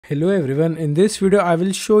Hello everyone, in this video I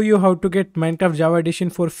will show you how to get Minecraft Java Edition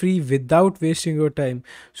for free without wasting your time.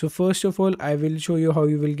 So first of all I will show you how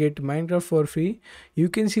you will get Minecraft for free. You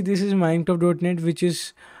can see this is minecraft.net, which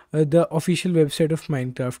is the official website of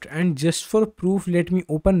Minecraft, and just for proof let me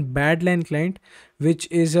open Badland client, which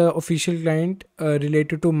is a official client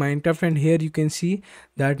related to Minecraft, and here you can see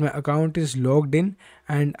that my account is logged in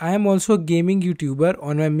and I am also a gaming YouTuber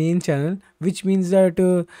on my main channel, which means that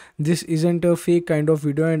this isn't a fake kind of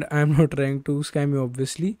video and I am not trying to scam you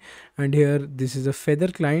obviously. And here this is a feather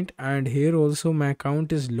client, and here also my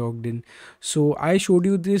account is logged in. So I showed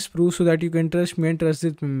you this proof so that you can trust me and trust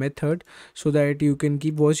this method, so that you can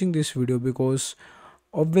keep watching this video, because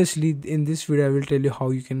obviously in this video I will tell you how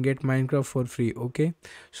you can get Minecraft for free. Okay,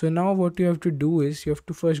 so now what you have to do is you have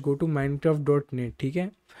to first go to minecraft.net. Okay,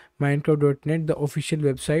 minecraft.net, the official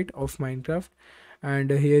website of Minecraft, and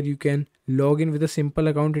here you can log in with a simple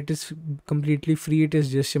account. It is completely free. It is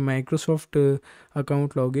just a Microsoft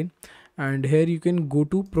account login, and here you can go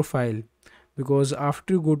to profile, because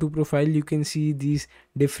after you go to profile you can see these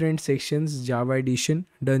different sections: Java Edition,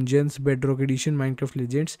 Dungeons, Bedrock Edition, Minecraft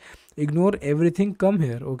Legends. Ignore everything, come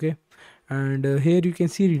here. Okay, and here you can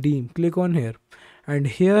see redeem. Click on here, and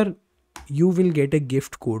here you will get a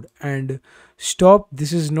gift code. And stop,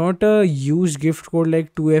 this is not a used gift code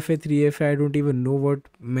like 2FA 3FA. I don't even know what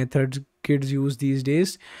methods kids use these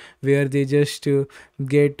days, where they just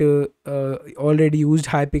get already used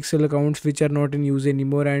Hypixel accounts which are not in use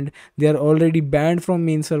anymore, and they are already banned from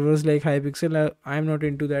main servers like Hypixel. I'm not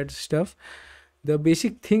into that stuff. The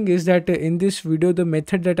basic thing is that in this video, the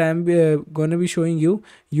method that I'm gonna be showing you,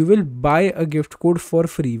 you will buy a gift code for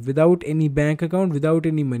free without any bank account, without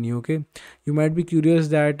any money. Okay, you might be curious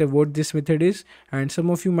that what this method is, and some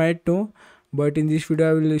of you might know, but in this video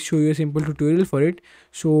I will show you a simple tutorial for it.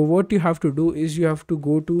 So what you have to do is you have to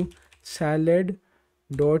go to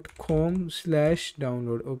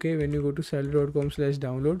salad.com/download. Okay, when you go to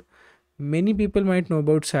salad.com/download, many people might know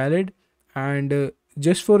about Salad, and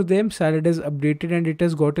just for them Salad has updated and it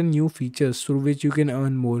has gotten new features through which you can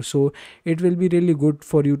earn more. So it will be really good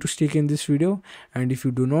for you to stick in this video. And if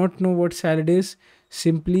you do not know what Salad is,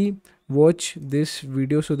 simply watch this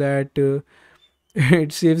video, so that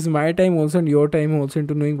it saves my time also and your time also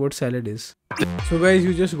into knowing what Salad is. So guys,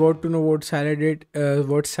 you just got to know what Salad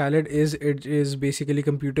is. It is basically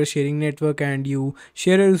computer sharing network, and you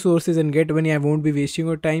share your resources and get money. I won't be wasting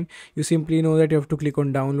your time. You simply know that you have to click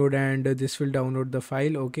on download, and this will download the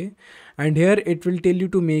file. Okay, and here it will tell you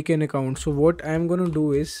to make an account. So what I'm gonna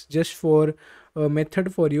do is, just for a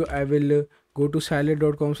method for you, I will go to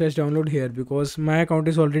salad.com/download here, because my account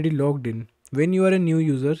is already logged in. When you are a new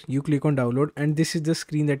user, you click on download, and this is the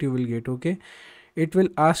screen that you will get. Okay, it will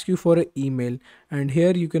ask you for an email, and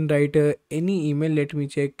here you can write any email. Let me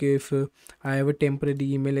check if I have a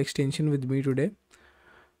temporary email extension with me today.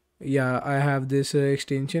 Yeah, I have this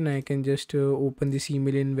extension. I can just open this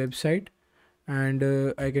email in website, and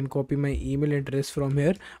I can copy my email address from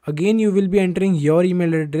here. Again, you will be entering your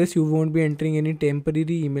email address. You won't be entering any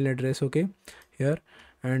temporary email address. Okay, here,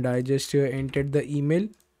 and I just entered the email,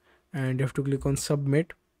 and you have to click on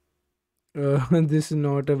submit. This is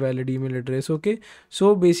not a valid email address. Okay,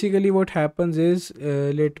 so basically what happens is,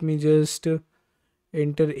 let me just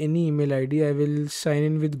enter any email ID. I will sign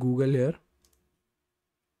in with Google here,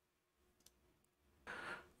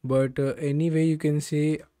 but anyway you can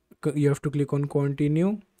say you have to click on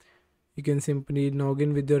continue. You can simply log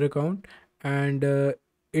in with your account, and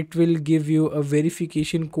it will give you a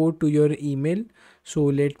verification code to your email. So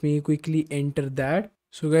let me quickly enter that.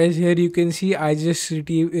 So guys, here you can see I just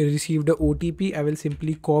received a OTP. I will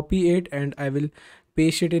simply copy it and I will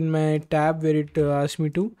paste it in my tab where it asked me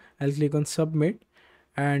to. I'll click on submit,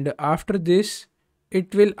 and after this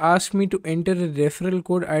it will ask me to enter a referral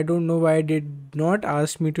code. I don't know why it did not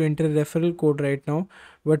ask me to enter a referral code right now,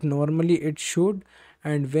 but normally it should.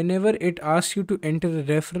 And whenever it asks you to enter a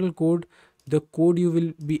referral code, the code you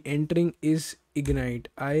will be entering is ignait.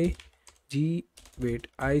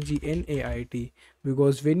 IGNAIT,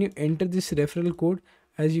 because when you enter this referral code,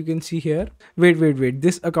 as you can see here, wait,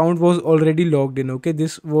 this account was already logged in. Okay,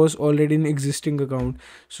 this was already an existing account.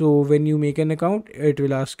 So when you make an account, it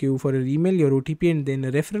will ask you for your email, your OTP, and then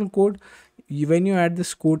a referral code. When you add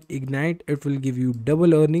this code ignite, it will give you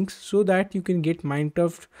double earnings, so that you can get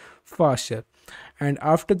Minecraft faster. And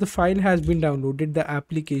after the file has been downloaded, the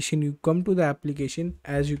application, you come to the application,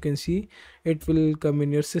 as you can see it will come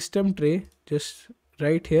in your system tray just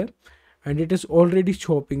right here, and it is already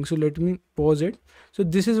chopping. So let me pause it. So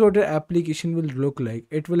this is what the application will look like.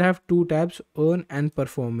 It will have two tabs, earn and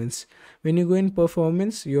performance. When you go in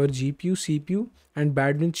performance, your GPU, CPU and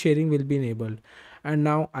bandwidth sharing will be enabled. And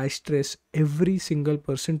now I stress every single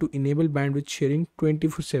person to enable bandwidth sharing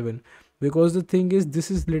 24/7, because the thing is,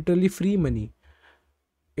 this is literally free money.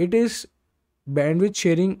 It is bandwidth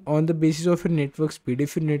sharing on the basis of your network speed.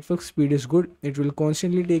 If your network speed is good, it will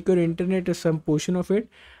constantly take your internet as some portion of it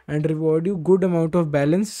and reward you good amount of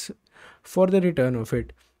balance for the return of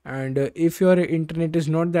it. And if your internet is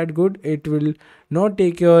not that good, it will not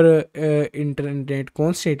take your internet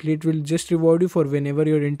constantly. It will just reward you for whenever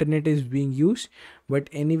your internet is being used. But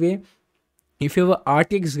anyway, if you have a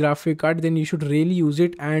RTX graphic card, then you should really use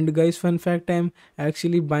it. And guys, fun fact, I'm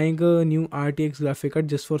actually buying a new RTX graphic card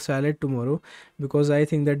just for salad tomorrow, because I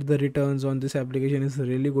think that the returns on this application is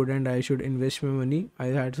really good and I should invest my money. I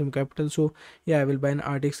had some capital, so yeah, I will buy an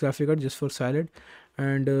RTX graphic card just for salad.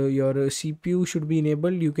 And your CPU should be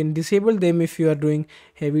enabled. You can disable them if you are doing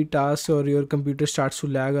heavy tasks or your computer starts to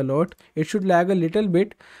lag a lot. It should lag a little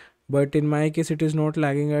bit, but in my case it is not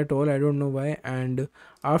lagging at all. I don't know why. And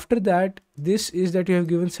after that, this is that you have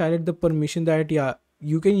given salad the permission that yeah,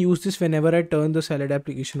 you can use this whenever I turn the salad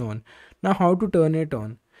application on. Now how to turn it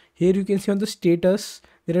on? Here you can see on the status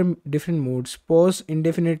there are different modes. Pause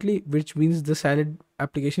indefinitely, which means the salad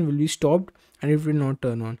application will be stopped and it will not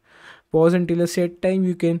turn on. Pause until a set time.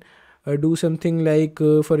 You can do something like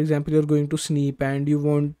for example, you're going to sleep and you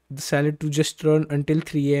want the salad to just run until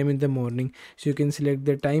 3 a.m. in the morning, so you can select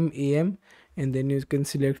the time am and then you can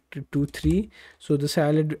select to 3. So the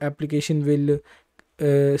salad application will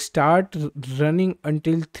start running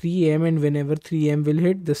until 3 a.m. and whenever 3 a.m. will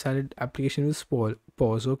hit, the salad application will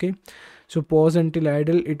pause. Okay, so pause until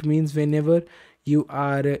idle, it means whenever you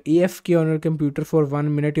are AFK on your computer for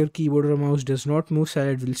 1 minute, your keyboard or mouse does not move,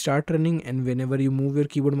 salad will start running. And whenever you move your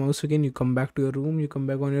keyboard mouse again, you come back to your room, you come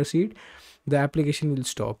back on your seat, the application will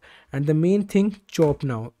stop. And the main thing, chop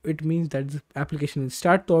now, it means that the application will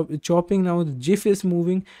start chopping. Now the GIF is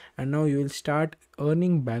moving and now you will start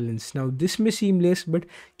earning balance. Now this may seem less, but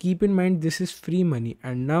keep in mind this is free money.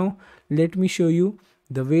 And now let me show you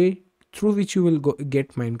the way through which you will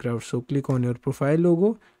get Minecraft. So click on your profile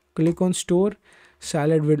logo, click on store,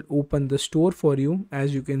 salad will open the store for you.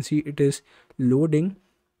 As you can see, it is loading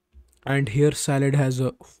and here salad has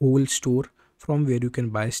a whole store from where you can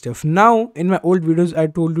buy stuff. Now in my old videos I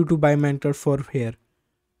told you to buy Minecraft for hair.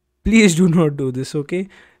 Please do not do this, okay?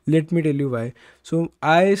 Let me tell you why. So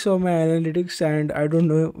I saw my analytics and I don't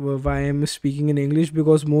know why I'm speaking in English,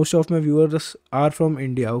 because most of my viewers are from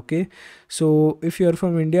India, okay? So if you're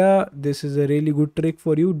from India, this is a really good trick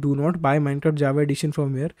for you. Do not buy Minecraft Java Edition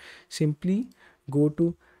from here. Simply go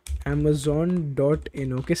to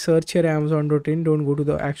amazon.in, okay? Search here amazon.in, don't go to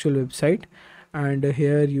the actual website. And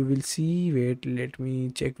here you will see, wait, let me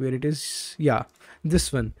check where it is. Yeah,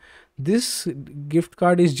 this one. This gift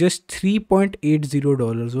card is just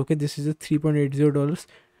 $3.80. okay, this is a $3.80.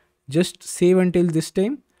 Just save until this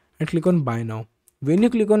time and click on buy now. When you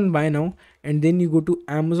click on buy now and then you go to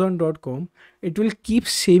amazon.com, it will keep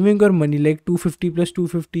saving your money, like 250 plus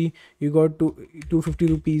 250, you got to 250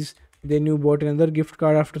 rupees. Then you bought another gift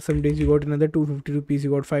card, after some days you got another 250 rupees, you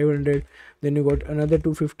got 500. Then you got another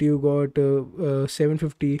 250, you got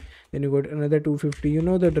 750. Then you got another 250, you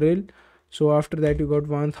know the drill. So after that you got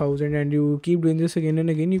 1000 and you keep doing this again and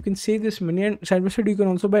again. You can save this money and side by side you can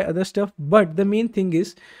also buy other stuff. But the main thing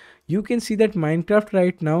is, you can see that Minecraft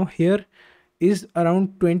right now here is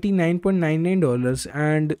around $29.99,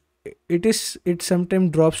 and it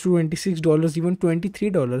sometimes drops to $26, even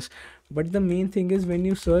 $23. But the main thing is, when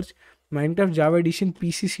you search Minecraft Java Edition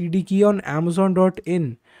PC CD key on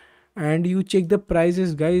amazon.in and you check the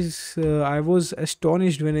prices, guys, I was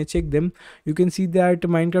astonished when I checked them. You can see that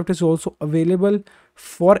Minecraft is also available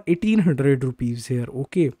for 1800 rupees here,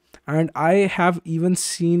 okay? And I have even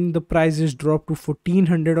seen the prices drop to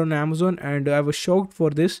 1400 on Amazon, and I was shocked for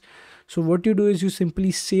this. So what you do is you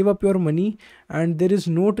simply save up your money, and there is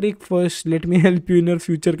no trick. First, let me help you in your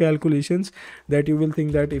future calculations, that you will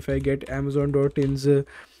think that if I get amazon.in's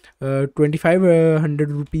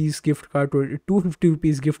 2500 rupees gift card, 250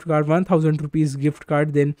 rupees gift card, 1000 rupees gift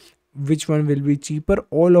card, then which one will be cheaper?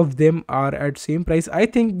 All of them are at same price. I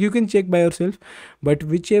think you can check by yourself, but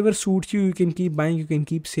whichever suits you, you can keep buying, you can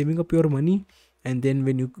keep saving up your money. And then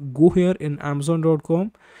when you go here in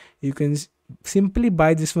amazon.com, you can simply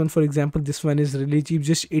buy this one. For example, this one is really cheap,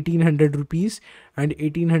 just 1800 rupees, and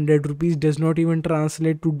 1800 rupees does not even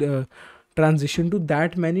translate to the transition to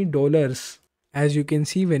that many dollars. As you can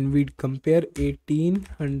see, when we compare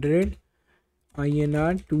 1800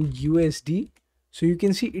 INR to USD, so you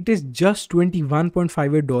can see it is just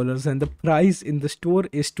 $21.58, and the price in the store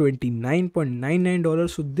is $29.99.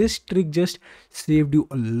 So this trick just saved you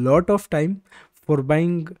a lot of time for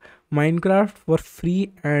buying Minecraft for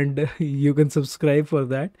free, and you can subscribe for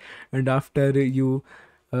that. And after you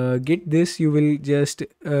get this, you will just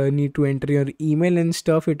need to enter your email and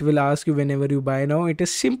stuff. It will ask you whenever you buy now. It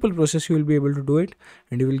is simple process, you will be able to do it,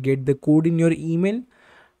 and you will get the code in your email.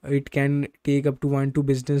 It can take up to 1 2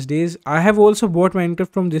 business days. I have also bought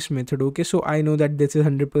Minecraft from this method. Okay, so I know that this is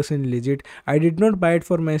 100% legit. I did not buy it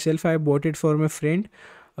for myself, I bought it for my friend.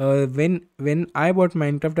 When I bought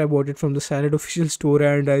Minecraft, I bought it from the Salad official store,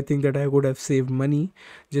 and I think that I could have saved money,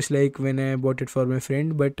 just like when I bought it for my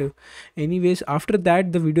friend. But anyways, after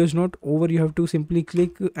that, the video is not over. You have to simply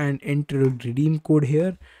click and enter a redeem code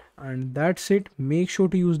here, and that's it. Make sure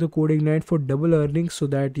to use the code ignite for double earnings, so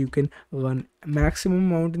that you can earn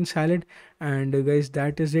maximum amount in Salad. And guys,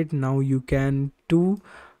 that is it. Now you can too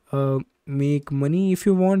make money if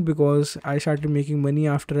you want, because I started making money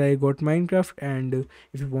after I got Minecraft. And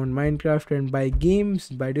if you want Minecraft and buy games,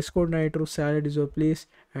 buy Discord Nitro, Salad is your place,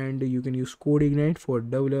 and you can use code ignite for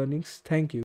double earnings. Thank you.